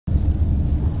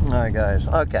Alright guys,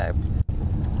 okay.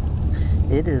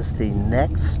 It is the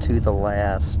next to the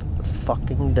last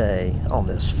fucking day on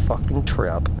this fucking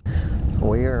trip.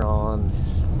 We are on,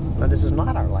 no, this is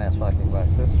not our last fucking bus,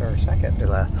 this is our second to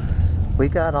last. We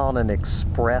got on an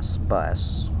express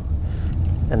bus.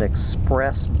 An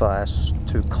express bus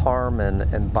to Carmen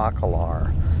and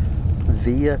Bacalar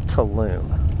via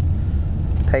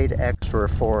Tulum. Paid extra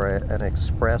for an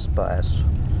express bus.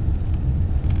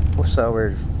 So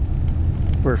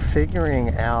we're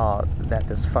figuring out that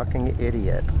this fucking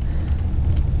idiot,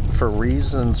 for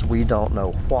reasons we don't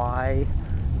know why,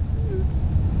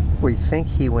 we think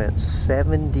he went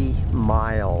 70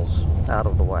 miles out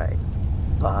of the way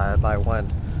by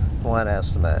one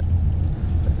estimate.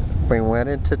 We went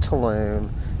into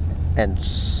Tulum and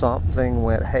something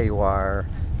went haywire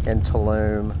in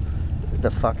Tulum. The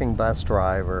fucking bus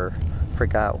driver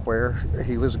forgot where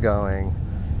he was going.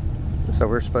 So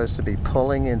we're supposed to be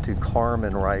pulling into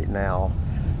Carmen right now,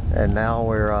 and now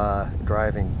we're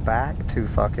driving back to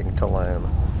fucking Tulum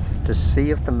to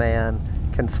see if the man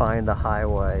can find the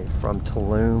highway from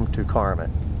Tulum to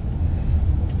Carmen.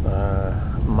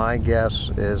 My guess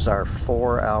is our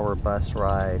 4-hour bus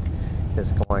ride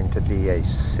is going to be a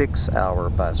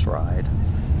 6-hour bus ride,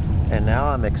 and now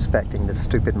I'm expecting this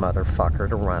stupid motherfucker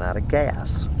to run out of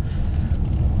gas.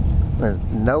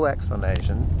 There's no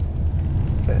explanation.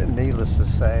 Needless to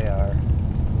say,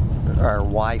 our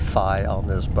Wi-Fi on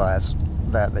this bus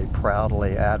that they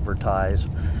proudly advertise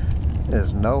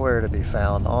is nowhere to be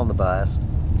found on the bus.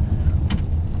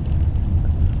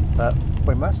 But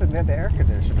we must admit the air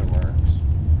conditioner works.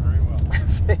 Very well.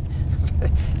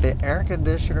 The air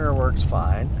conditioner works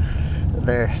fine.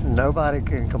 Nobody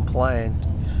can complain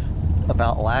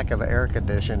about lack of air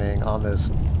conditioning on this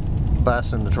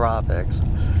bus in the tropics.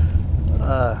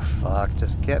 Fuck,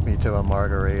 just get me to a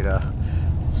margarita.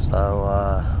 So,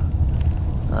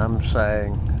 I'm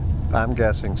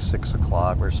guessing 6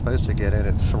 o'clock. We're supposed to get in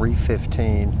at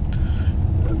 3:15.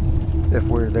 If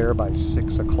we're there by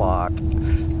 6 o'clock,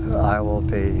 I will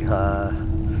be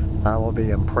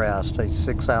impressed. A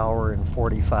 6-hour and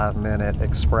 45-minute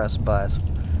express bus.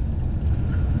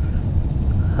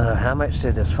 How much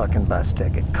did this fucking bus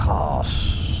ticket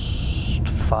cost?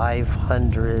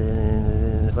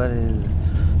 500, what is,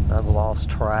 I've lost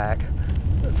track.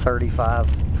 $35,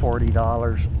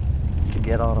 $40 to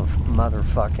get on a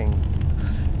motherfucking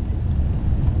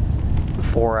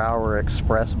 4-hour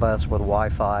express bus with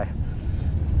Wi-Fi.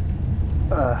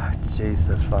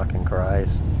 Jesus fucking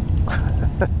Christ.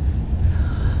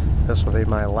 This will be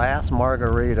my last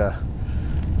margarita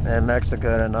in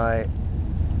Mexico tonight,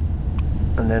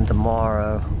 and then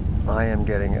tomorrow I am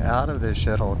getting out of this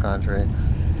shithole country,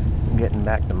 getting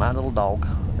back to my little dog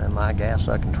and my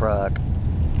gas-sucking truck.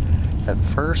 At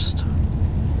first,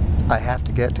 I have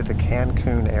to get to the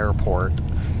Cancun airport,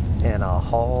 and a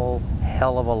whole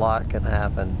hell of a lot can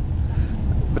happen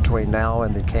between now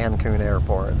and the Cancun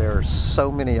airport. There are so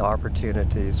many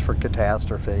opportunities for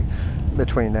catastrophe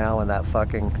between now and that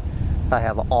fucking... I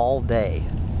have all day.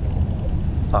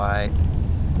 Alright,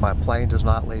 my plane does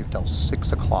not leave till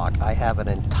 6 o'clock. I have an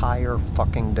entire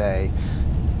fucking day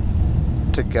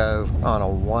to go on a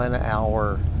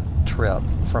 1-hour trip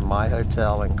from my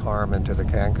hotel in Carmen to the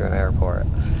Cancun airport.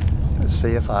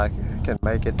 See if I can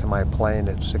make it to my plane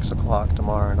at 6 o'clock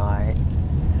tomorrow night.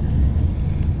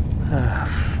 Oh,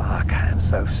 fuck, I'm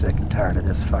so sick and tired of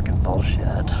this fucking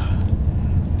bullshit.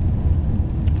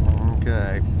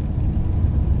 Okay.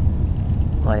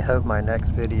 I hope my next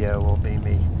video will be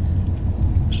me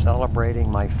celebrating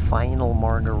my final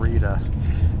margarita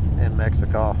in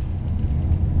Mexico.